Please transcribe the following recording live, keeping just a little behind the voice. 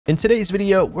In today's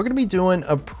video, we're going to be doing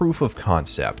a proof of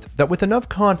concept that with enough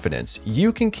confidence,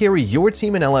 you can carry your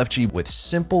team in LFG with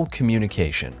simple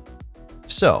communication.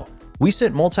 So, we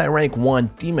sent multi-rank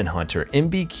 1 Demon Hunter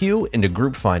MVQ into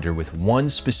Group Finder with one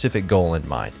specific goal in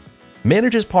mind: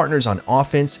 manage his partners on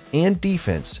offense and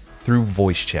defense through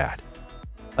voice chat.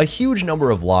 A huge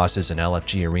number of losses in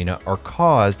LFG Arena are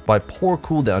caused by poor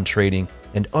cooldown trading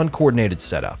and uncoordinated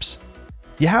setups.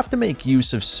 You have to make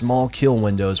use of small kill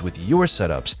windows with your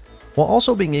setups, while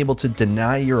also being able to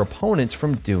deny your opponents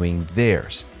from doing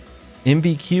theirs.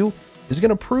 MVQ is going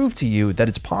to prove to you that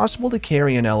it's possible to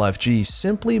carry an LFG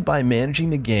simply by managing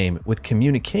the game with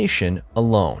communication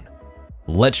alone.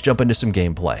 Let's jump into some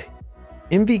gameplay.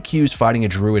 MVQ is fighting a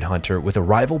druid hunter with a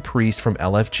rival priest from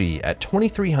LFG at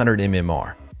 2300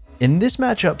 MMR. In this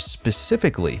matchup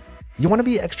specifically, you want to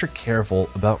be extra careful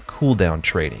about cooldown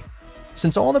trading,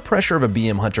 since all the pressure of a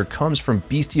BM hunter comes from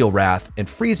Bestial Wrath and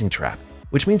Freezing Trap,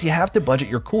 which means you have to budget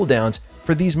your cooldowns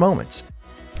for these moments.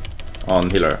 On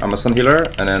healer. I'm a stun healer,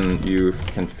 and then you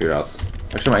can figure out.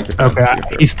 Actually, my keep okay,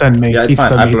 he stunned me. Yeah, it's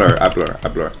fine. I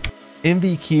blur.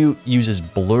 MVQ uses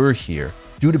blur here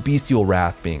due to Bestial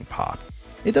Wrath being popped.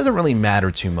 It doesn't really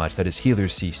matter too much that his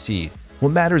healers CC'd. What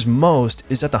matters most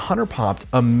is that the hunter popped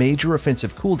a major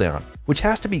offensive cooldown, which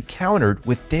has to be countered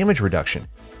with damage reduction.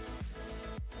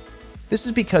 This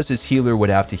is because his healer would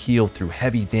have to heal through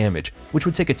heavy damage, which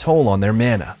would take a toll on their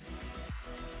mana.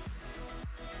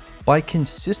 By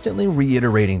consistently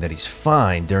reiterating that he's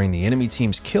fine during the enemy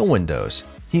team's kill windows,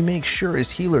 he makes sure his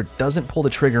healer doesn't pull the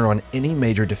trigger on any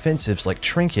major defensives like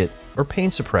Trinket or Pain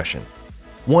Suppression.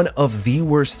 One of the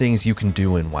worst things you can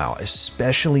do in WoW,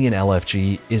 especially in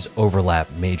LFG, is overlap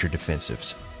major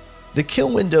defensives. The kill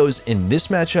windows in this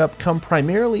matchup come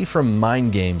primarily from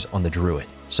mind games on the druid,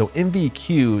 so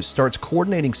MVQ starts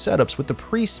coordinating setups with the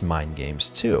priest's mind games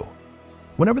too.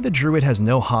 Whenever the druid has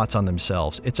no hots on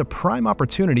themselves, it's a prime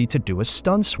opportunity to do a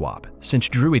stun swap, since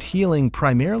druid healing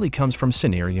primarily comes from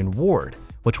Cenarian Ward,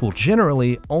 which will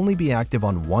generally only be active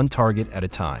on one target at a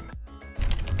time.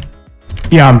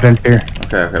 Yeah, I'm vent here.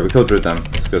 Okay, we killed druid then.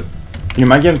 That's good. Can you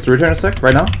mind game druid here in a sec,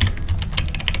 right now?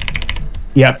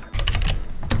 Yep.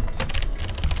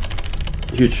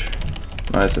 Huge.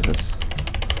 Nice.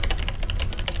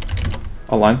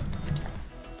 Online.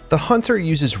 The hunter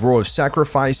uses Roar of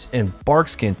Sacrifice and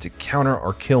Barkskin to counter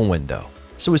our kill window.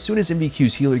 So as soon as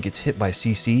MVQ's healer gets hit by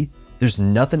CC, there's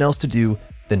nothing else to do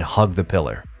than hug the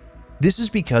pillar. This is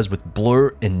because with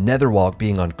Blur and Netherwalk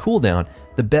being on cooldown,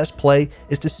 the best play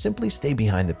is to simply stay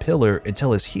behind the pillar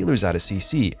until his healer's out of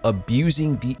CC,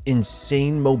 abusing the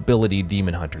insane mobility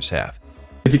demon hunters have.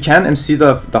 If you can, MC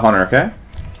the hunter, okay?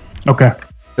 Okay.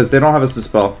 Because they don't have us to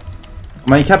spell.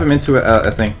 When you cap him into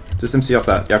a thing, just MC off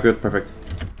that. Yeah, good, perfect.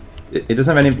 It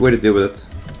doesn't have any way to deal with it.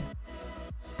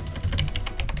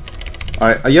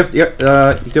 Alright,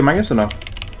 you do mind games or no?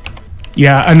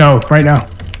 Yeah, I know, right now.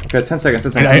 Okay, 10 seconds.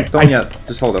 Don't yet.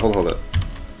 Just hold it.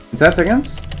 In 10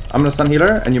 seconds, I'm gonna stun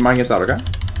healer and you mind games out, okay?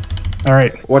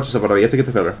 Alright. Watch yourself, by the way. You have to get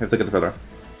the pillar.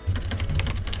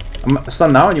 I'm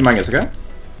stun now and you mind games, okay?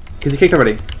 Because he kicked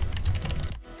already.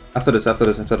 After this.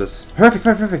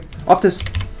 Perfect. Off this.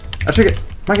 I trigger it.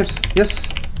 Mind games. Yes.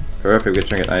 Perfect, good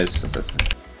trinket. Nice.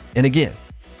 And again,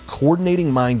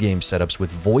 coordinating mind game setups with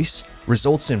voice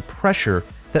results in pressure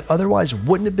that otherwise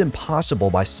wouldn't have been possible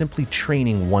by simply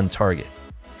training one target.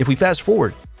 If we fast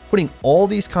forward, putting all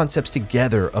these concepts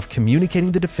together of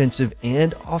communicating the defensive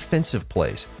and offensive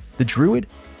plays, the druid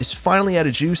is finally out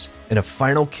of juice and a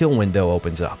final kill window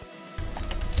opens up.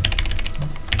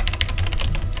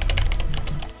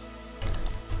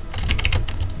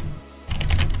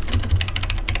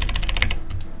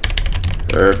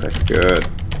 Perfect, good.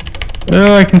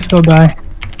 Oh, I can still die.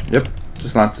 Yep,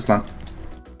 just land.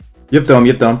 Yep, dome.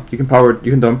 You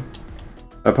can dome.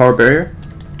 Power barrier.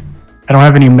 I don't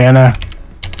have any mana.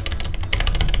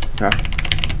 Okay.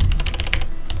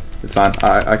 It's fine.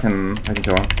 I can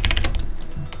kill him.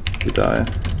 You die.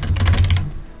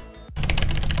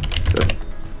 So.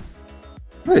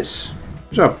 Nice.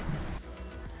 Good job.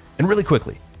 And really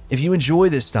quickly, if you enjoy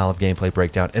this style of gameplay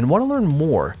breakdown and want to learn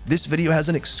more, this video has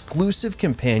an exclusive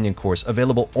companion course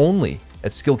available only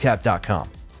at skillcap.com.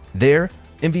 There,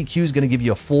 MVQ is going to give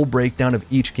you a full breakdown of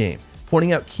each game,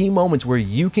 pointing out key moments where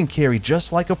you can carry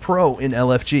just like a pro in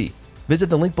LFG. Visit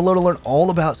the link below to learn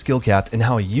all about SkillCapped and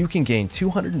how you can gain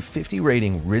 250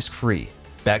 rating risk-free.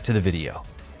 Back to the video.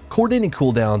 Coordinating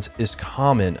cooldowns is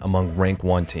common among rank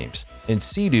 1 teams, and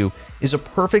Seedu is a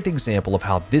perfect example of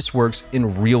how this works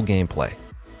in real gameplay.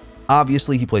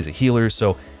 Obviously, he plays a healer,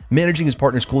 so managing his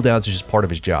partner's cooldowns is just part of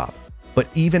his job. But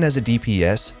even as a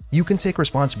DPS, you can take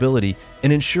responsibility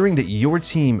in ensuring that your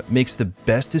team makes the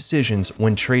best decisions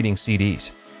when trading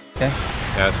CDs. Okay.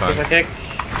 Yeah, that's fine. Okay.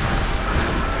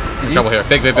 Trouble here.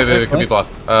 Big, could be bluff.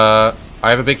 I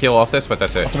have a big heal off this, but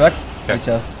that's it. Back. Okay.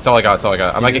 That's all I got,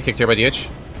 I might get kicked here by DH.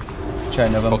 Try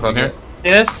November. Hold on here.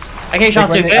 Yes. I can shot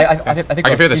too. I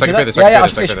can fear this, I can fear this,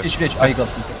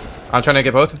 I'm trying to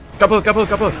get both. Got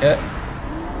both.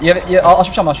 Yeah, I'll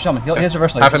shoot Shaman. He has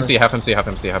reverse. Half MC. Got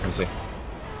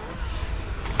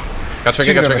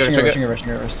trigger.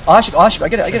 I'll shoot. I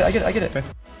get it. Okay.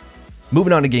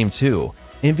 Moving on to game 2,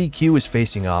 MVQ is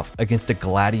facing off against a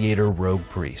gladiator rogue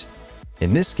priest.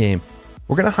 In this game,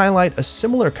 we're going to highlight a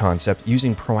similar concept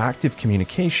using proactive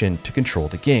communication to control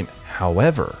the game.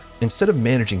 However, instead of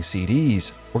managing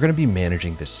CDs, we're going to be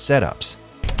managing the setups.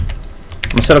 I'm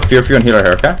going to set up fear for you and healer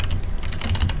here, okay?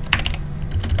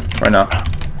 Right now.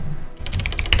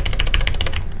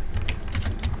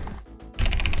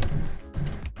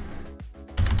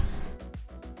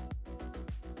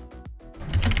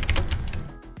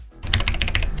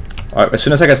 Alright, as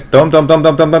soon as I get don't.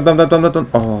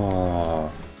 Oh.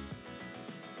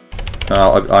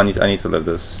 No, I need to live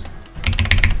this.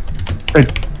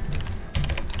 Good.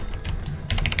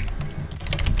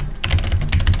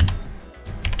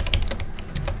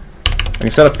 I can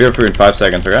set up fear for you in 5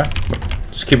 seconds, okay?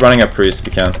 Just keep running at priest if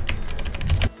you can.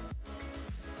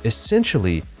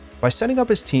 Essentially, by setting up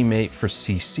his teammate for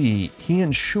CC, he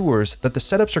ensures that the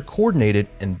setups are coordinated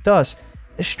and thus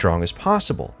as strong as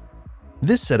possible.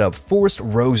 This setup forced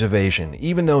Rogue's evasion,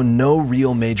 even though no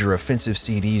real major offensive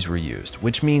CDs were used,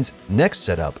 which means next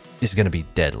setup is going to be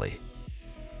deadly.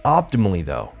 Optimally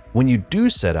though, when you do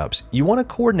setups, you want to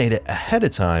coordinate it ahead of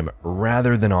time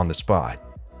rather than on the spot.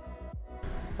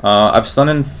 I've stunned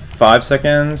in 5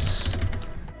 seconds.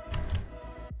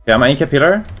 Yeah, I'm incap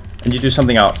healer, and you do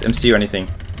something else, MC or anything.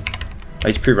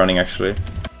 He's pre-running actually.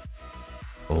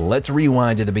 Let's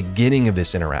rewind to the beginning of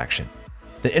this interaction.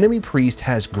 The enemy priest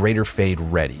has Greater Fade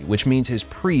ready, which means his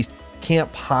priest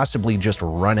can't possibly just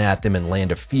run at them and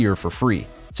land a fear for free,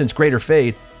 since Greater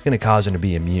Fade is going to cause him to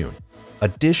be immune.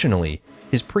 Additionally,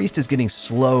 his priest is getting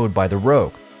slowed by the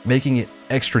rogue, making it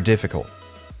extra difficult.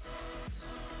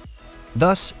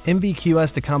 Thus, MVQ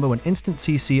has to combo an instant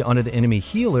CC onto the enemy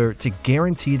healer to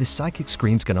guarantee the Psychic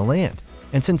Scream's going to land.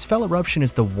 And since Fell Eruption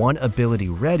is the one ability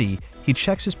ready, he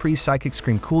checks his priest's Psychic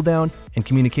Scream cooldown and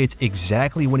communicates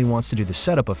exactly when he wants to do the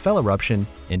setup of Fell Eruption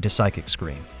into Psychic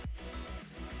Scream.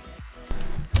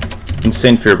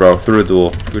 Insane fear, bro. Through a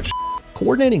duel. Good sh.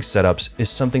 Coordinating setups is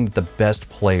something that the best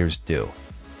players do.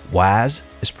 whaazz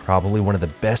is probably one of the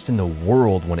best in the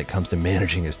world when it comes to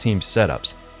managing his team's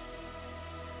setups.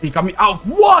 He got me out.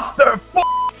 What the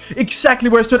fuck? Exactly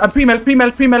where I stood. I'm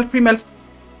pre-melt.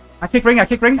 I kick ring.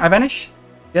 I vanish.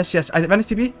 Yes. I vanish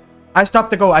TP. I stop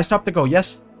the go.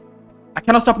 Yes. I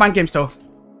cannot stop mind games though.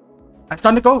 I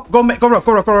stun the go. Go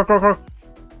rogue.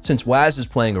 Since whaazz is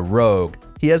playing a rogue,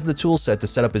 he has the toolset to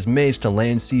set up his mage to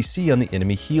land CC on the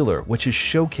enemy healer, which is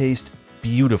showcased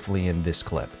beautifully in this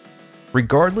clip.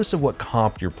 Regardless of what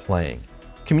comp you're playing,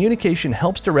 communication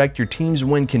helps direct your team's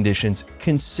win conditions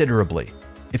considerably.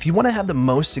 If you want to have the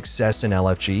most success in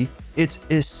LFG, it's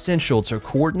essential to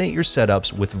coordinate your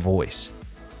setups with voice.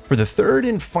 For the third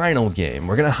and final game,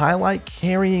 we're going to highlight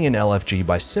carrying an LFG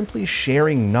by simply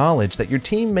sharing knowledge that your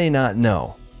team may not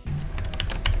know.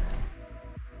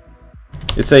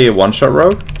 It's a one-shot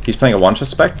rogue. He's playing a one-shot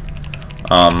spec.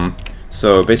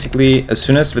 So basically, as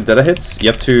soon as Vendetta hits, you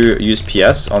have to use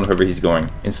PS on whoever he's going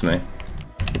instantly.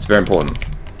 It's very important.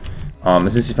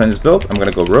 Since he's playing this build, I'm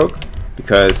gonna go rogue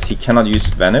because he cannot use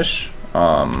vanish. He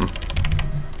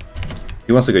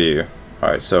wants to go you. All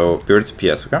right, so be ready to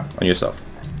PS, okay? On yourself.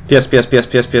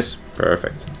 PS.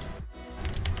 Perfect.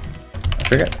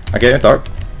 Trigger. Okay, dark.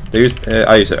 I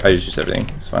use everything.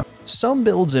 It's fine. Some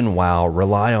builds in WoW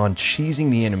rely on cheesing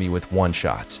the enemy with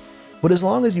one-shots, but as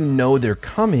long as you know they're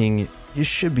coming, you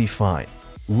should be fine.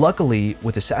 Luckily,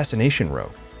 with Assassination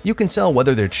Rogue, you can tell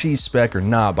whether they're cheese spec or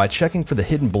not by checking for the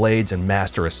hidden blades and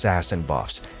master assassin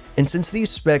buffs. And since these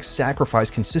specs sacrifice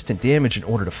consistent damage in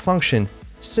order to function,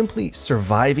 simply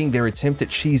surviving their attempt at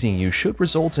cheesing you should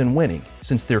result in winning,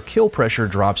 since their kill pressure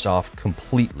drops off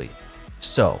completely.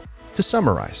 So, to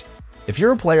summarize, if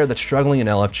you're a player that's struggling in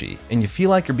LFG and you feel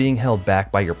like you're being held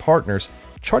back by your partners,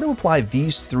 try to apply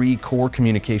these 3 core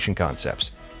communication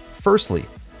concepts. Firstly,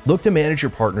 look to manage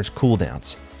your partner's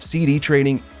cooldowns. CD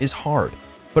trading is hard,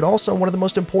 but also one of the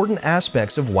most important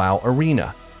aspects of WoW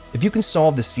Arena. If you can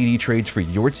solve the CD trades for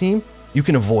your team, you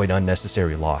can avoid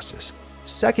unnecessary losses.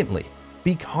 Secondly,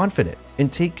 be confident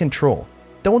and take control.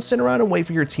 Don't sit around and wait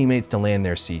for your teammates to land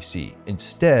their CC.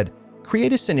 Instead,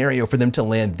 create a scenario for them to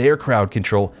land their crowd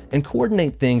control and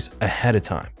coordinate things ahead of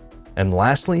time. And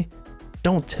lastly,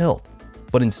 don't tilt,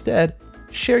 but instead,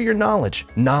 share your knowledge.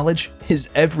 Knowledge is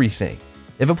everything.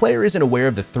 If a player isn't aware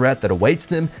of the threat that awaits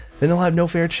them, then they'll have no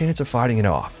fair chance of fighting it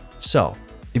off. So,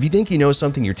 if you think you know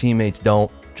something your teammates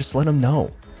don't, just let them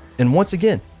know. And once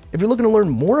again, if you're looking to learn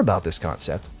more about this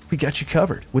concept, we got you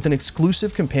covered with an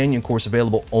exclusive companion course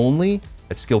available only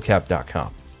at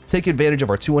skillcap.com. Take advantage of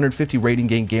our 250 rating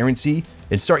gain guarantee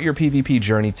and start your PvP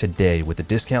journey today with the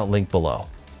discount link below.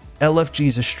 LFG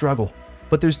is a struggle,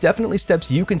 but there's definitely steps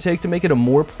you can take to make it a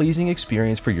more pleasing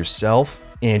experience for yourself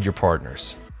and your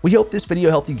partners. We hope this video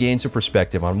helped you gain some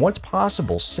perspective on what's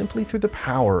possible simply through the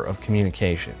power of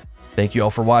communication. Thank you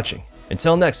all for watching.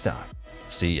 Until next time,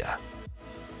 see ya.